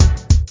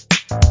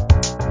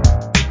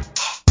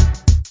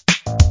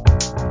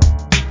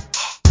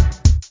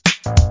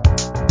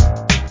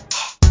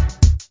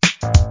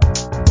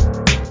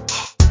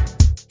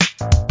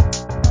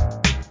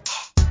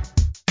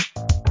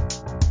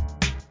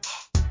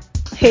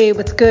Hey,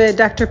 what's good?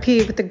 Dr.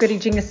 P with the Gritty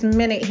Genius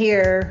Minute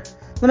here.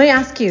 Let me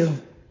ask you,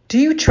 do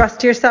you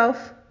trust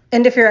yourself?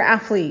 And if you're an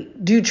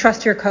athlete, do you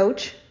trust your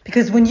coach?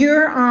 Because when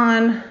you're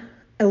on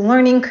a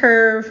learning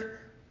curve,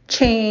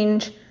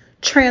 change,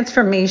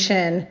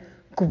 transformation,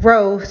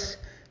 growth,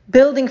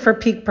 building for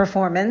peak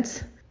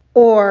performance,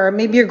 or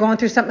maybe you're going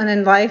through something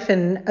in life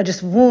and a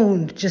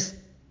wound just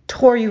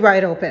tore you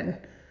right open,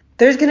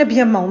 there's going to be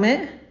a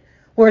moment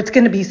where it's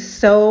going to be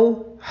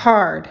so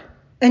hard.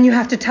 And you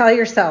have to tell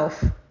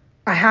yourself,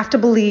 I have to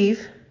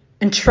believe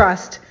and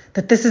trust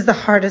that this is the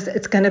hardest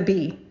it's going to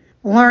be.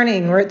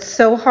 Learning where it's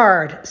so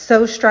hard,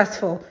 so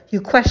stressful,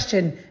 you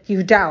question,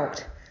 you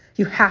doubt.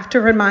 You have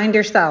to remind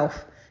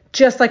yourself,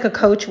 just like a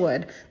coach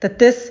would, that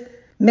this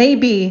may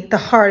be the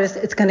hardest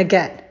it's going to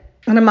get.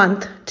 In a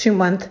month, 2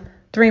 months,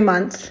 3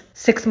 months,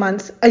 6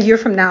 months, a year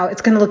from now,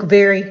 it's going to look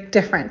very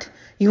different.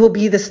 You will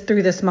be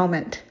through this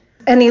moment.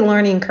 Any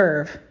learning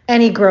curve,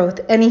 any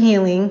growth, any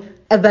healing,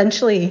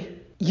 eventually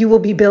you will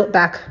be built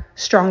back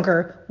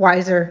stronger,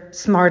 wiser,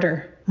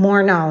 smarter,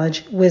 more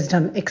knowledge,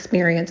 wisdom,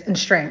 experience, and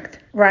strength,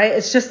 right?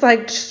 It's just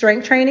like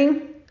strength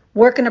training.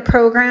 Work in a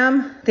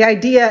program. The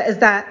idea is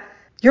that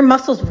your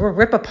muscles will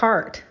rip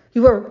apart.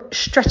 You are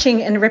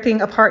stretching and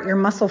ripping apart your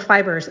muscle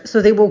fibers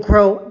so they will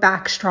grow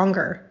back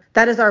stronger.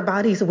 That is our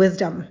body's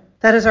wisdom.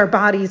 That is our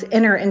body's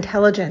inner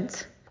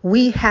intelligence.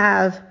 We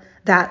have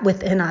that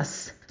within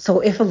us. So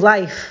if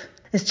life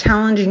is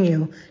challenging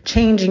you,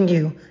 changing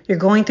you, you're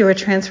going through a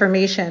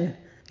transformation,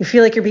 you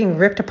feel like you're being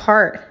ripped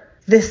apart,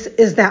 this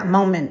is that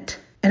moment.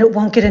 And it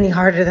won't get any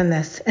harder than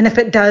this. And if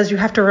it does, you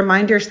have to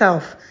remind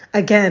yourself,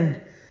 again,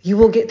 you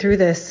will get through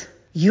this.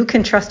 You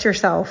can trust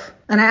yourself.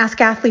 And I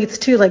ask athletes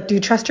too, do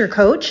you trust your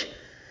coach?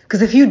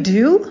 Because if you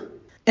do,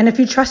 and if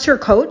you trust your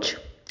coach,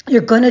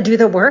 you're going to do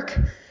the work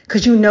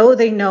because you know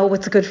they know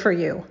what's good for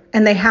you.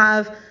 And they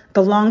have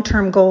the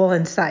long-term goal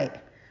in sight,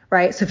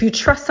 right? So if you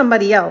trust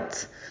somebody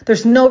else,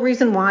 there's no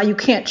reason why you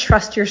can't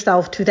trust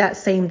yourself to that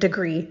same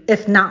degree,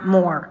 if not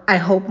more. I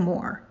hope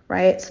more,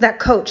 right? So that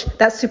coach,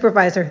 that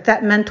supervisor,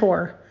 that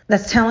mentor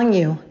that's telling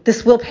you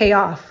this will pay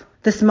off,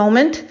 this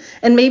moment,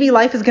 and maybe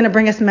life is going to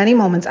bring us many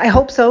moments. I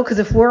hope so, because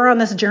if we're on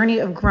this journey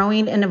of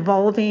growing and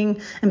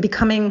evolving and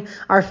becoming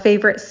our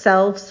favorite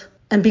selves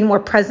and being more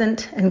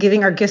present and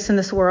giving our gifts in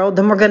this world,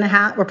 then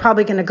we're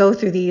probably going to go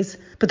through these,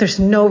 but there's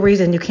no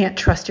reason you can't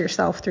trust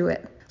yourself through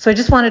it. So I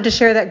just wanted to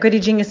share that Gritty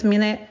Genius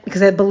Minute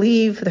because I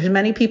believe there's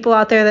many people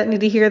out there that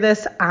need to hear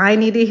this. I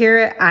need to hear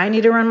it. I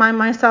need to remind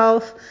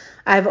myself.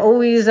 I've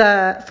always,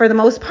 for the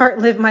most part,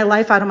 lived my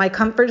life out of my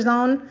comfort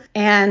zone.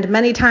 And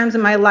many times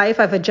in my life,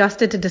 I've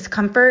adjusted to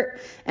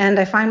discomfort and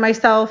I find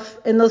myself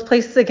in those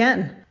places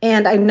again.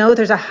 And I know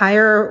there's a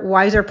higher,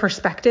 wiser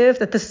perspective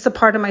that this is a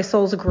part of my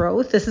soul's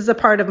growth. This is a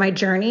part of my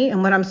journey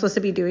and what I'm supposed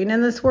to be doing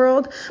in this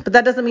world. But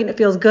that doesn't mean it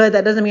feels good.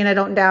 That doesn't mean I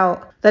don't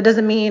doubt. That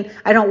doesn't mean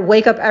I don't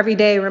wake up every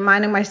day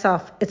reminding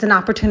myself it's an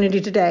opportunity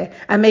today.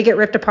 I may get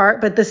ripped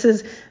apart, but this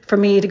is for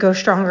me to go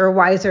stronger,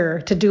 wiser,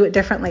 to do it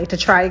differently, to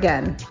try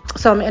again.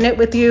 So I'm in it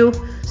with you.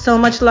 So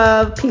much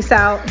love. Peace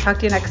out. Talk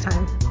to you next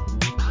time.